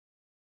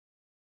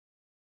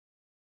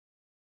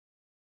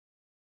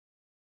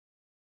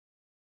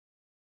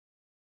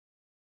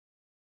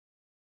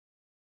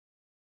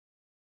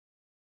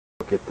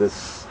look at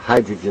this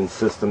hydrogen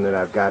system that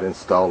I've got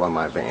installed on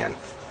my van.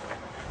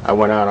 I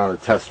went out on a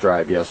test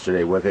drive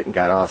yesterday with it and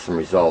got awesome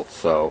results,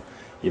 so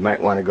you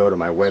might want to go to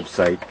my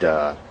website,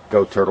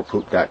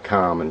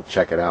 goturtlepoop.com, and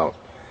check it out.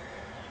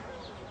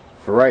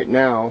 For right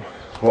now,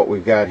 what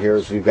we've got here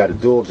is we've got a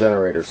dual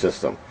generator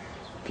system.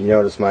 If you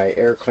notice, my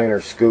air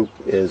cleaner scoop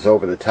is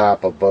over the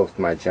top of both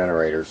my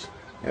generators,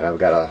 and I've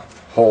got a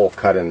hole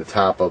cut in the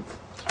top of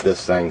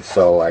this thing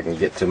so I can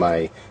get to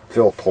my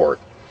fill port.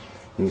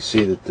 You can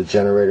see that the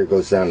generator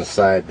goes down the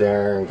side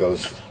there and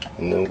goes,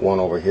 and then one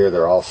over here,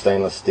 they're all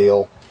stainless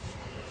steel.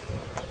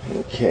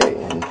 Okay,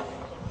 and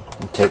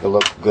take a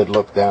good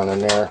look down in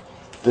there.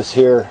 This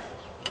here,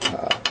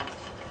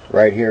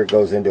 right here,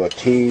 goes into a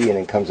T, and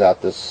it comes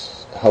out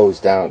this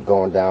hose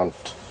going down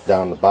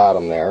the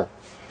bottom there.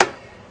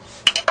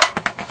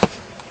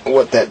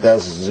 What that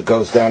does is it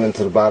goes down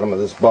into the bottom of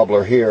this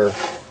bubbler here,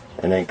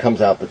 and then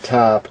comes out the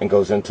top and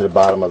goes into the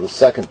bottom of the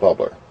second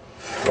bubbler.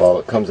 Well,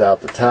 it comes out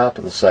the top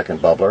of the second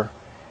bubbler,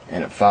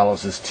 and it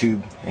follows this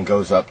tube and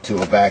goes up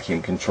to a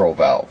vacuum control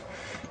valve.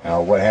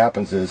 Now what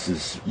happens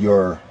is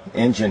your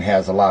engine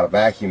has a lot of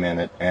vacuum in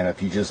it, and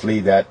if you just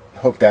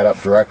hook that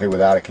up directly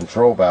without a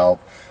control valve,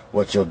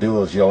 what you'll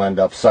do is you'll end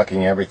up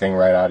sucking everything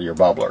right out of your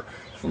bubbler,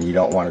 and you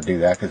don't want to do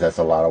that because that's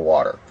a lot of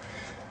water.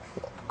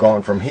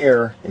 Going from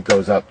here, it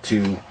goes up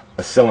to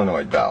a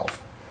solenoid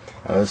valve.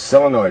 Now this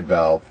solenoid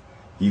valve,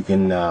 you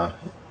can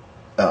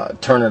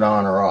turn it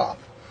on or off.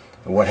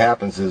 And what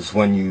happens is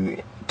when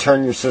you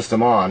turn your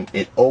system on,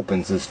 it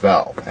opens this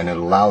valve, and it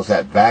allows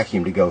that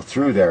vacuum to go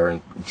through there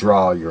and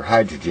draw your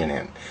hydrogen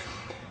in.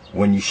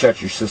 When you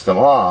shut your system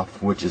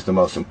off, which is the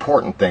most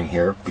important thing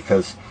here,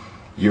 because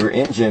your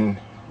engine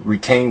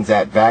retains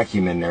that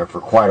vacuum in there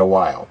for quite a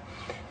while,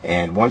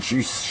 and once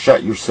you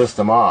shut your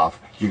system off,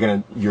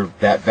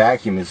 that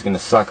vacuum is going to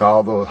suck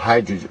all the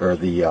hydrogen or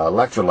the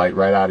electrolyte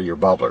right out of your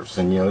bubblers,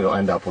 and you'll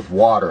end up with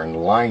water in the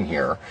line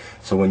here.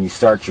 So when you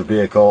start your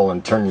vehicle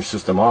and turn your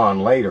system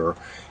on later,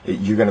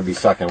 you're going to be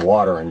sucking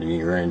water into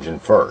your engine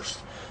first.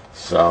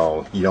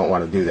 So you don't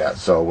want to do that.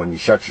 So when you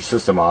shut your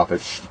system off, it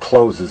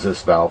closes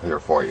this valve here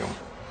for you.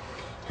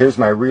 Here's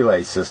my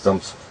relay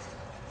systems.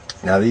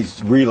 Now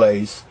these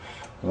relays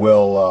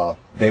will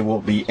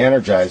be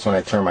energized when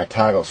I turn my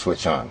toggle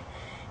switch on.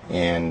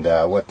 And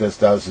what this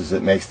does is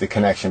it makes the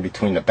connection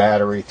between the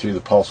battery through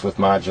the pulse width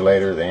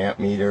modulator, the amp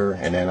meter,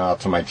 and then out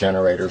to my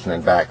generators, and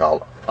then back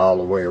all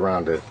the way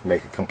around to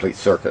make a complete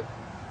circuit.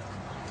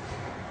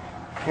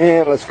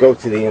 And let's go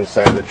to the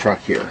inside of the truck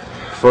here.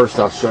 First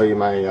I'll show you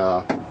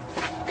my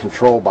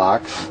control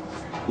box.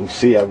 You can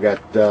see I've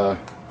got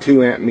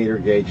 2 amp meter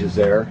gauges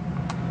there,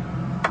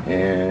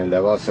 and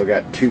I've also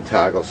got 2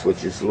 toggle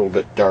switches. A little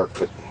bit dark,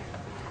 but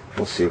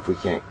we'll see if we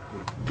can't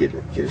get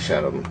a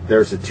shot of them.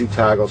 There's the 2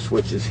 toggle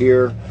switches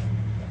here,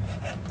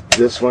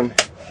 this one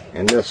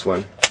and this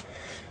one.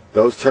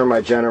 Those turn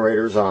my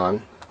generators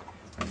on.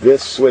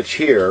 This switch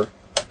here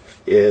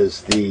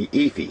is the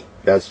EFI.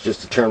 That's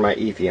just to turn my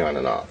EFI on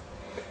and off.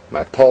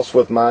 My pulse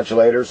width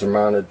modulators are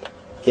mounted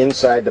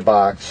inside the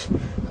box,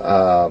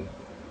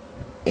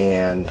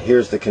 and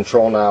here's the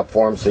control knob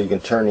for them, so you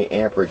can turn the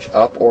amperage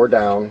up or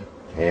down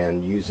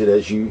and use it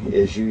as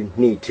you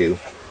need to.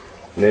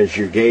 And there's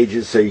your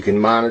gauges, so you can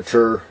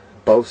monitor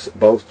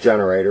both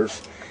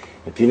generators.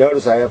 If you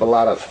notice, I have a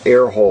lot of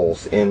air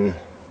holes in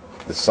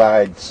the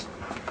sides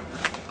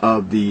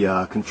of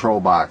the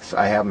control box.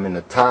 I have them in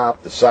the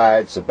top, the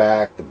sides, the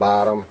back, the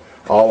bottom,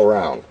 all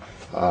around.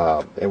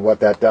 And what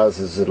that does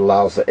is it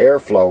allows the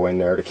airflow in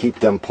there to keep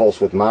them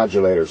pulse width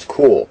modulators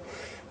cool.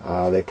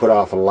 They put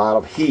off a lot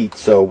of heat,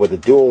 so with a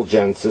dual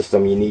gen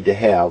system you need to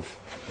have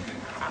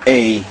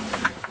a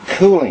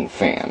cooling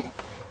fan.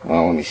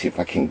 Well, let me see if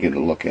I can get a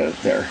look at it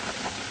there.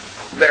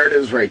 There it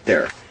is right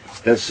there.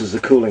 This is the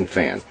cooling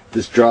fan.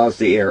 This draws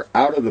the air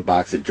out of the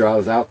box. It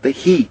draws out the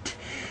heat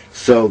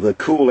so the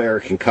cool air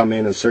can come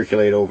in and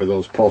circulate over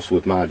those pulse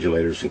width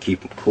modulators and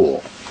keep them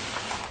cool.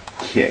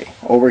 Okay,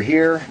 over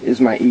here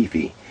is my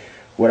EFI.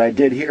 What I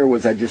did here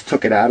was I just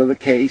took it out of the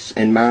case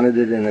and mounted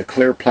it in a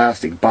clear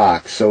plastic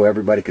box so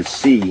everybody could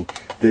see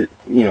that,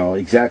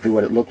 exactly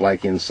what it looked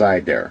like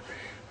inside there.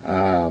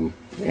 And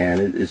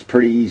it's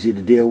pretty easy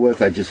to deal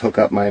with. I just hook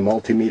up my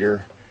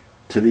multimeter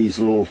to these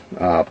little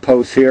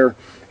posts here,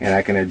 and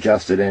I can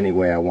adjust it any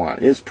way I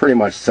want. It's pretty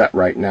much set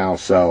right now,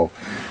 so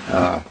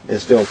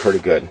it's doing pretty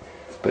good.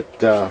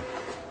 But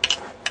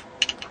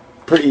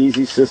pretty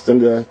easy system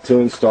to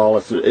install.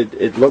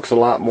 It looks a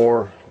lot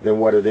more than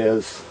what it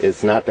is.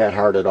 It's not that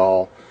hard at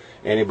all.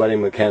 Anybody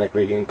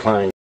mechanically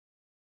inclined